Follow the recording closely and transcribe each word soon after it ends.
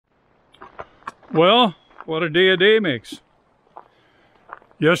Well, what a day makes.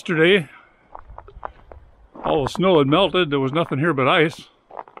 Yesterday, all the snow had melted. There was nothing here but ice.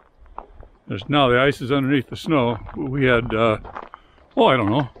 Now the ice is underneath the snow. We had, I don't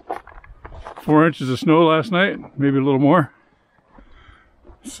know, 4 inches of snow last night, maybe a little more.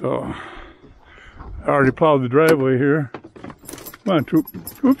 So, I already plowed the driveway here. Come on, Troop.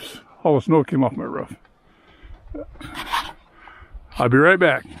 Oops, all the snow came off my roof. I'll be right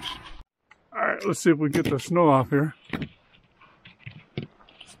back. All right, let's see if we get the snow off here.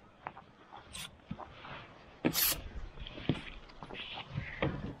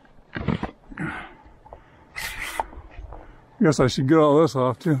 I guess I should get all this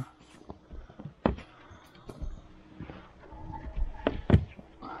off too.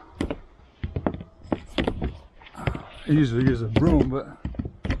 I usually use a broom, but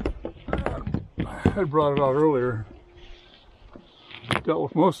I brought it out earlier. Dealt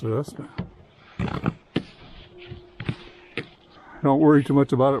with most of this, but I don't worry too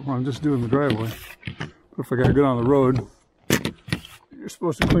much about it when I'm just doing the driveway. But if I gotta get on the road, you're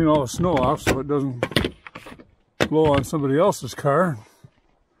supposed to clean all the snow off so it doesn't blow on somebody else's car and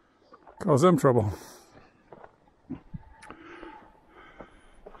cause them trouble.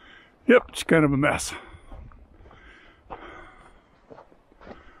 Yep, it's kind of a mess.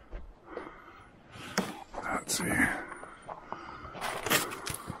 Let's see.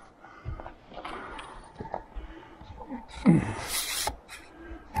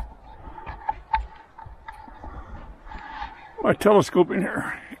 My telescoping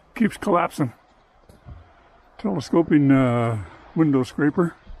here keeps collapsing. Telescoping window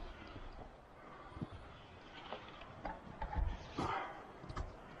scraper.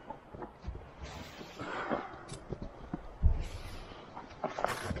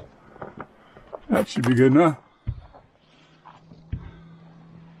 That should be good enough.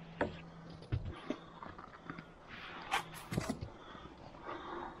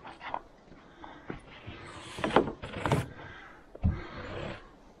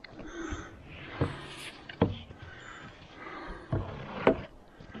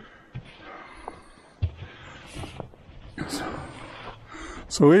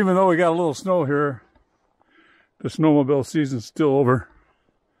 So even though we got a little snow here, the snowmobile season's still over.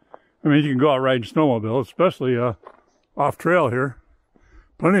 I mean, you can go out riding snowmobile, especially off trail here.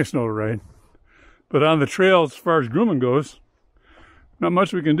 Plenty of snow to ride. But on the trail, as far as grooming goes, not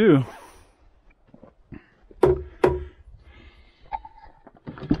much we can do.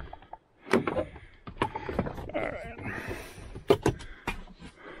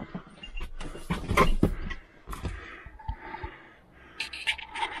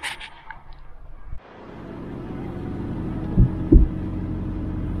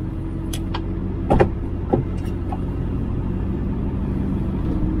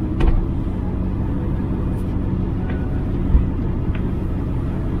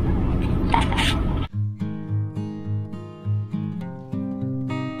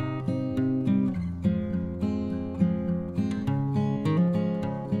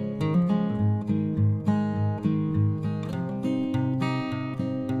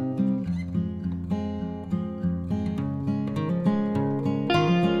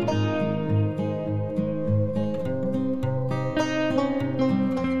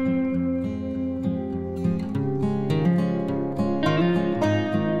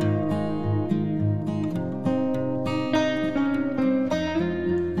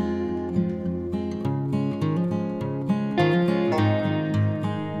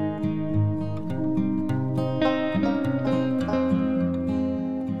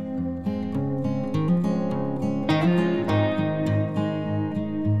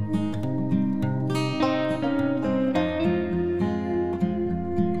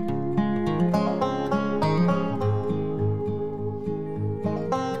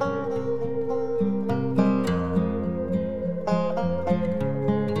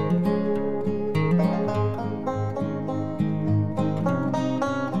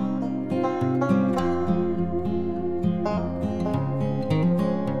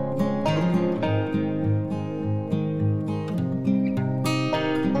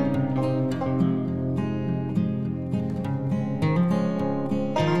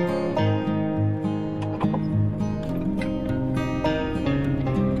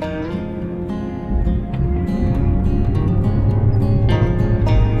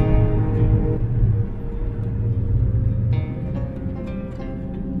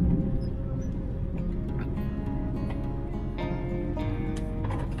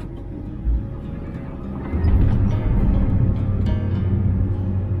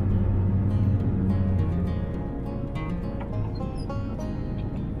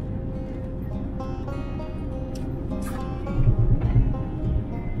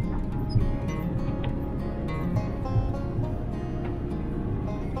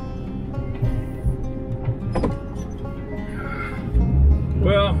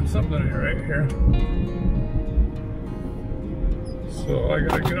 Well, something right here. So I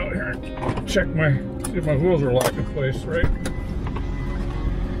gotta get out here and check see if my wheels are locked in place, right?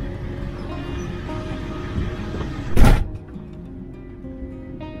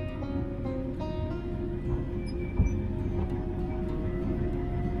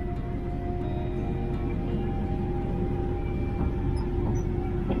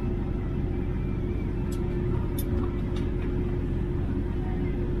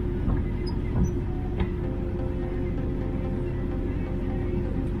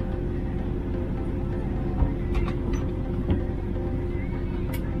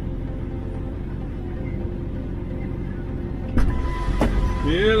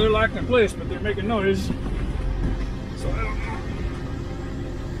 Yeah, they're locked in place, but they're making noise. So I don't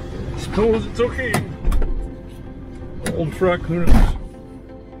know. Suppose it's okay. Old truck, who knows?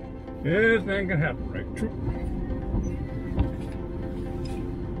 Anything can happen, right? True.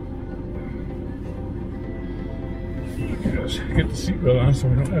 Just get the seatbelt on so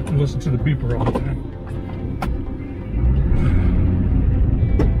we don't have to listen to the beeper all the time.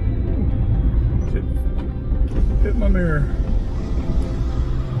 Hit my mirror.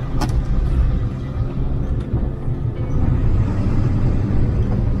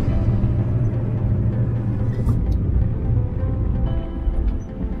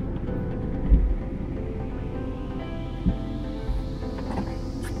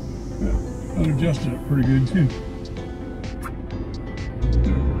 Adjusted it pretty good too.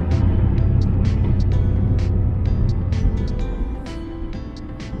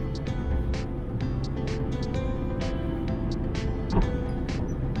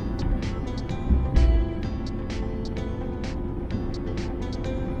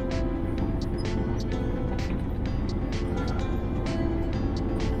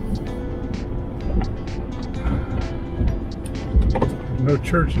 No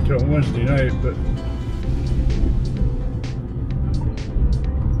church until Wednesday night, but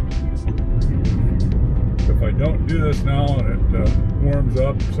if I don't do this now and it warms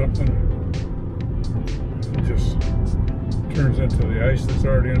up or something, it just turns into the ice that's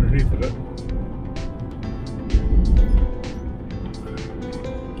already underneath of it.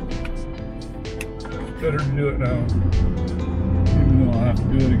 It's better to do it now, even though I'll have to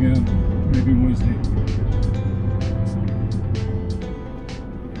do it again maybe Wednesday.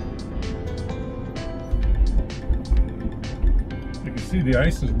 See, the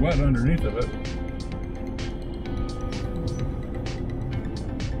ice is wet underneath of it.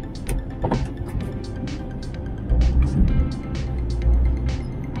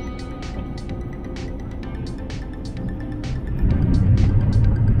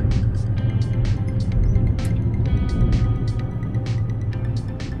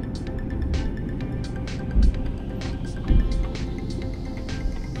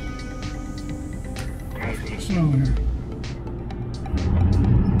 There's a bit of snow in here.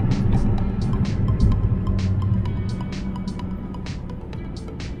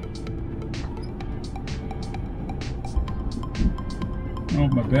 Well,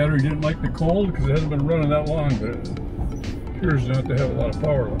 my battery didn't like the cold because it hasn't been running that long, but it appears not to have a lot of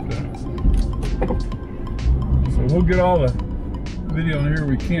power left in it. So we'll get all the video in here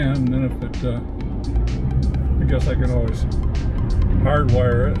we can, and then if it, I guess I can always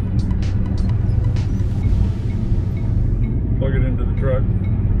hardwire it, plug it into the truck.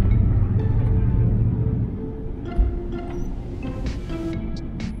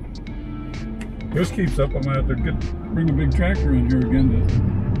 If this keeps up, I might have to bring a big tractor in here again to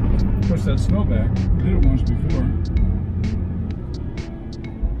push that snow back. I did it once before.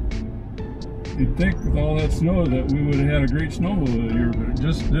 You'd think with all that snow that we would have had a great snowmobile year, but it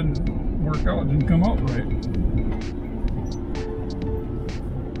just didn't work out. It didn't come out right.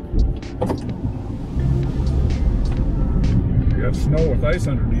 You have snow with ice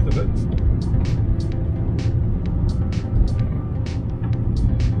underneath of it.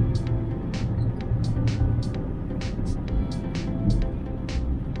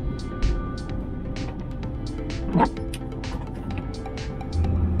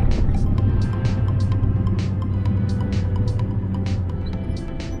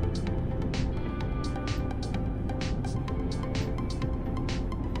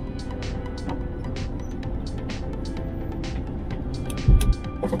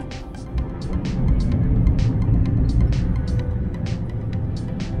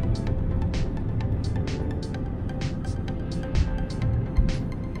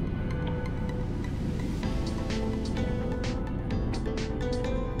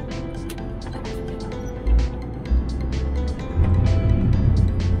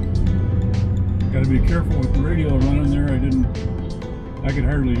 Got to be careful with the radio running there. I didn't I can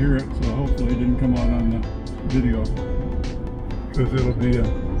hardly hear it, so hopefully it didn't come out on the video. Because it'll be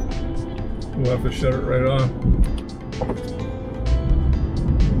we'll have to shut it right off.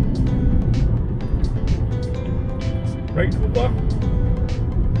 Right, Buck?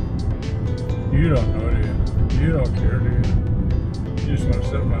 You don't know, do you? You don't care, do you? You just want to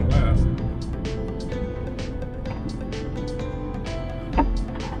sit on my lap.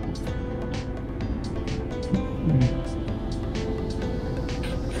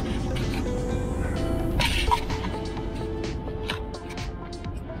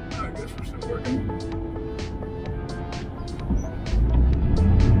 I guess we're still working.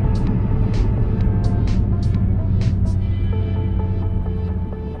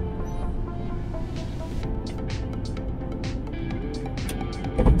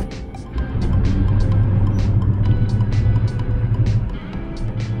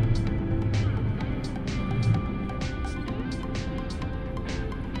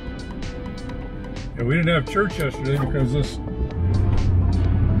 Yeah, we didn't have church yesterday because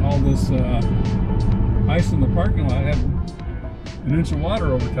all this ice in the parking lot had an inch of water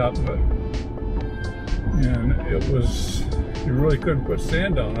over top of it, and you really couldn't put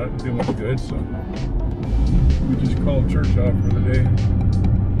sand down on it to do much good, so we just called church off for the day.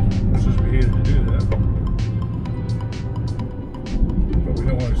 It's just we hated to do that, but we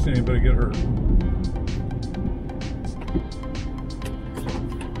don't want to see anybody get hurt.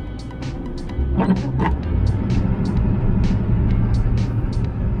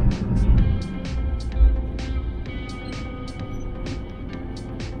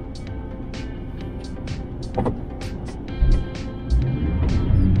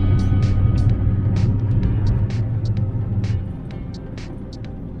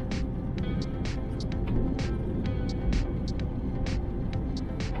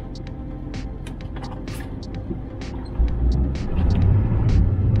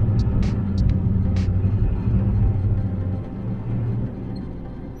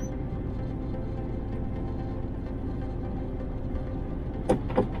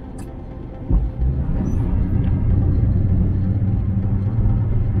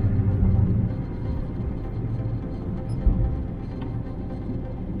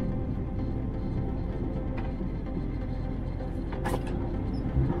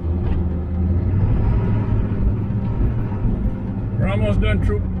 Almost done,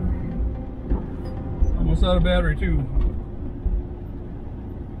 troop. Almost out of battery too.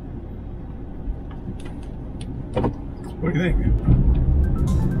 What do you think?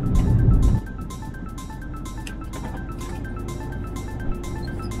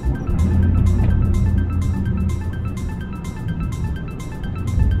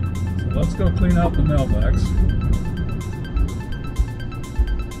 So let's go clean out the mailbox.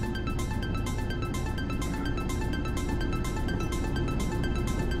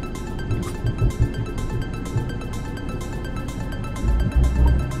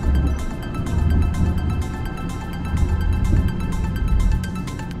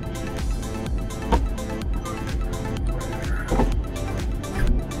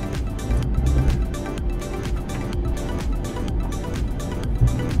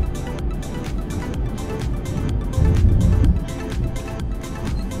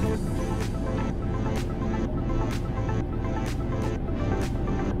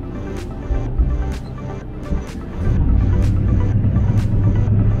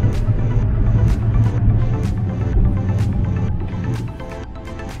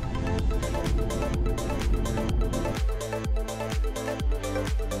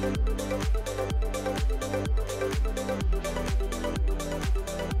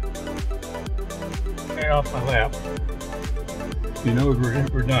 Off my lap. You know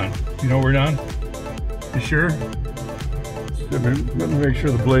we're done. You know we're done? You sure? Let me make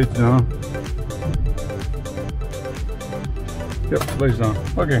sure the blade's down. Yep, the blade's down.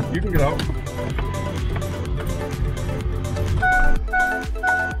 Okay, you can get out.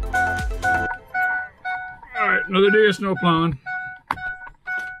 Alright, another day of snow plowing.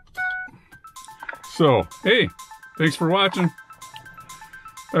 So, hey, thanks for watching.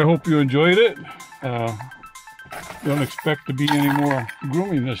 I hope you enjoyed it. Don't expect to be any more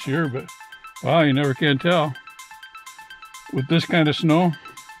grooming this year, but wow, you never can tell. With this kind of snow,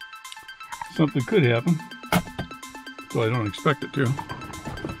 something could happen. So I don't expect it to.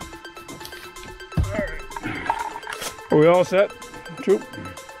 All right. Are we all set, troop?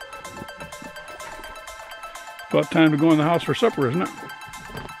 About time to go in the house for supper, isn't it?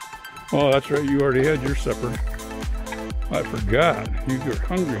 Oh, that's right, you already had your supper. I forgot. You're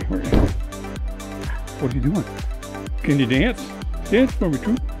hungry, weren't you? What are you doing? Can you dance? Dance for me,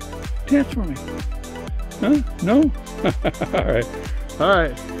 troop. Dance for me. Huh? No? All right. All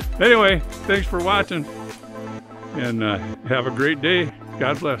right. Anyway, thanks for watching, and have a great day.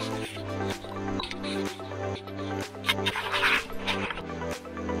 God bless.